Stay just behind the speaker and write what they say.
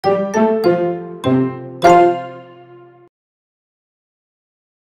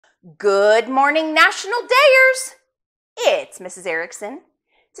Good morning, National Dayers! It's Mrs. Erickson.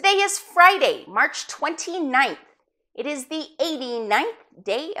 Today is Friday, March 29th. It is the 89th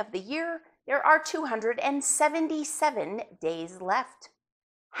day of the year. There are 277 days left.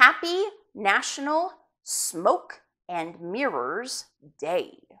 Happy National Smoke and Mirrors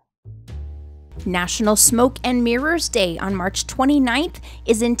Day. National Smoke and Mirrors Day on March 29th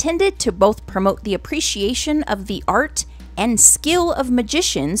is intended to both promote the appreciation of the art and skill of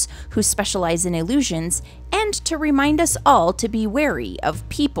magicians who specialize in illusions, and to remind us all to be wary of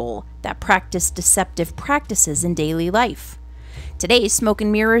people that practice deceptive practices in daily life. Today, smoke and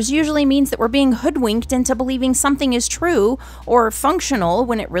mirrors usually means that we're being hoodwinked into believing something is true or functional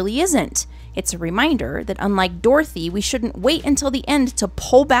when it really isn't. It's a reminder that unlike Dorothy, we shouldn't wait until the end to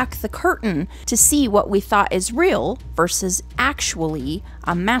pull back the curtain to see what we thought is real versus actually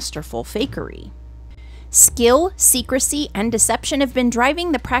a masterful fakery. Skill, secrecy, and deception have been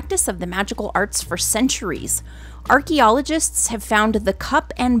driving the practice of the magical arts for centuries. Archaeologists have found the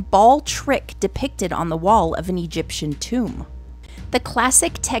cup and ball trick depicted on the wall of an Egyptian tomb. The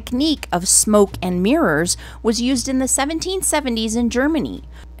classic technique of smoke and mirrors was used in the 1770s in Germany.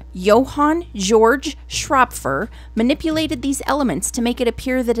 Johann Georg Schröpfer manipulated these elements to make it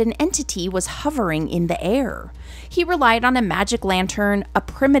appear that an entity was hovering in the air. He relied on a magic lantern, a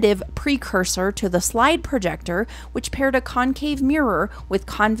primitive precursor to the slide projector, which paired a concave mirror with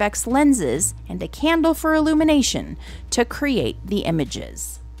convex lenses and a candle for illumination to create the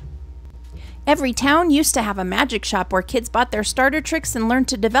images. Every town used to have a magic shop where kids bought their starter tricks and learned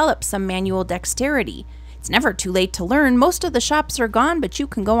to develop some manual dexterity. It's never too late to learn. Most of the shops are gone, but you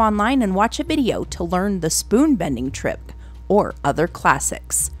can go online and watch a video to learn the spoon bending trick or other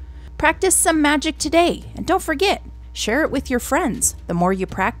classics. Practice some magic today, and don't forget, share it with your friends. The more you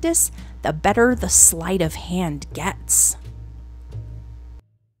practice, the better the sleight of hand gets.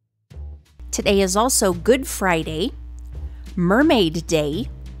 Today is also Good Friday, Mermaid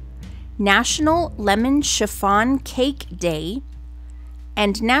Day, National Lemon Chiffon Cake Day,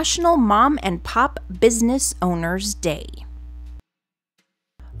 and National Mom and Pop Business Owners Day.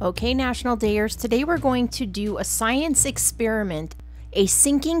 Okay, National Dayers, today we're going to do a science experiment, a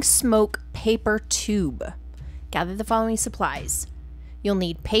sinking smoke paper tube. Gather the following supplies. You'll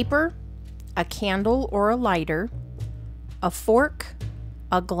need paper, a candle or a lighter, a fork,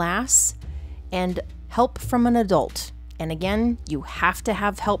 a glass, and help from an adult. And again, you have to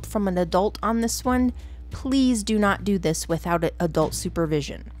have help from an adult on this one. Please do not do this without adult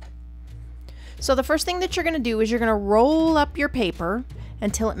supervision. So the first thing that you're going to do is you're going to roll up your paper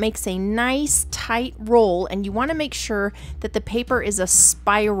until it makes a nice tight roll, and you want to make sure that the paper is a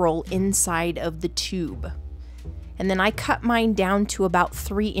spiral inside of the tube. And then I cut mine down to about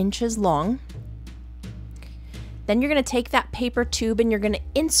 3 inches long. Then you're going to take that paper tube and you're going to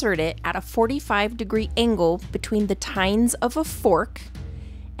insert it at a 45-degree angle between the tines of a fork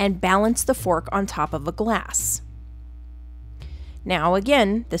and balance the fork on top of a glass. Now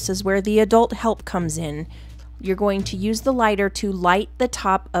again, this is where the adult help comes in. You're going to use the lighter to light the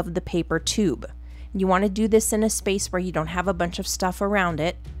top of the paper tube. You want to do this in a space where you don't have a bunch of stuff around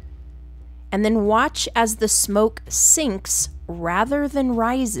it. And then watch as the smoke sinks rather than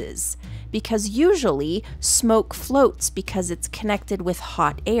rises, because usually smoke floats because it's connected with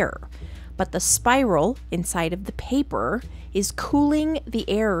hot air. But the spiral inside of the paper is cooling the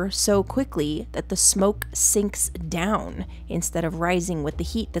air so quickly that the smoke sinks down instead of rising with the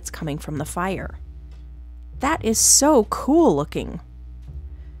heat that's coming from the fire. That is so cool looking.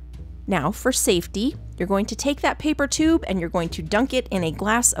 Now, for safety, you're going to take that paper tube and you're going to dunk it in a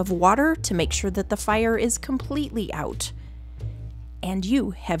glass of water to make sure that the fire is completely out. And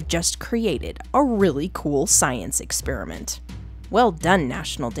you have just created a really cool science experiment. Well done,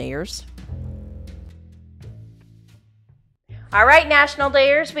 National Dayers. All right, National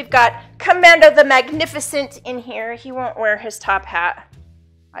Dayers, we've got Commander the Magnificent in here. He won't wear his top hat.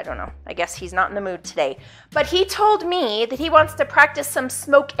 I don't know. I guess he's not in the mood today. But he told me that he wants to practice some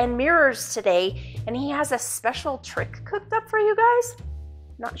smoke and mirrors today, and he has a special trick cooked up for you guys.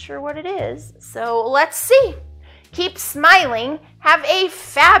 Not sure what it is, so let's see. Keep smiling, have a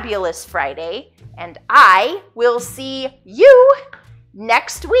fabulous Friday, and I will see you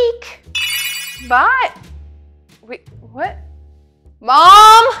next week. Bye. Wait, what?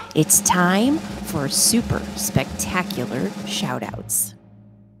 Mom! It's time for super spectacular shoutouts.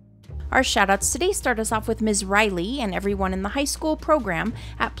 Our shoutouts today start us off with Ms. Riley and everyone in the high school program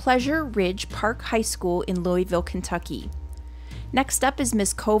at Pleasure Ridge Park High School in Louisville, Kentucky. Next up is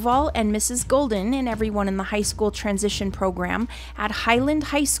Ms. Koval and Mrs. Golden and everyone in the high school transition program at Highland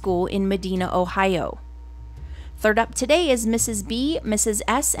High School in Medina, Ohio. Third up today is Mrs. B, Mrs.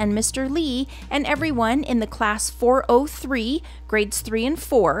 S, and Mr. Lee, and everyone in the class 403, grades 3 and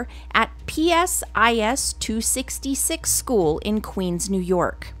 4, at PSIS 266 School in Queens, New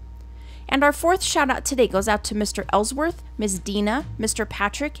York. And our fourth shout out today goes out to Mr. Ellsworth, Ms. Dina, Mr.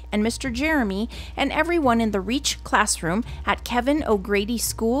 Patrick, and Mr. Jeremy, and everyone in the Reach classroom at Kevin O'Grady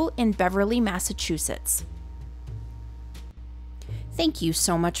School in Beverly, Massachusetts. Thank you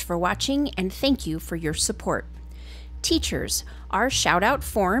so much for watching, and thank you for your support. Teachers, our shout-out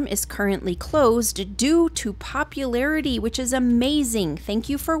form is currently closed due to popularity, which is amazing. Thank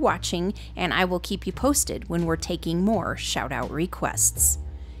you for watching, and I will keep you posted when we're taking more shout-out requests.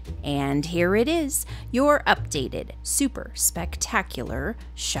 And here it is, your updated, super spectacular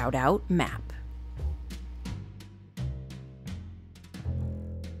shout-out map.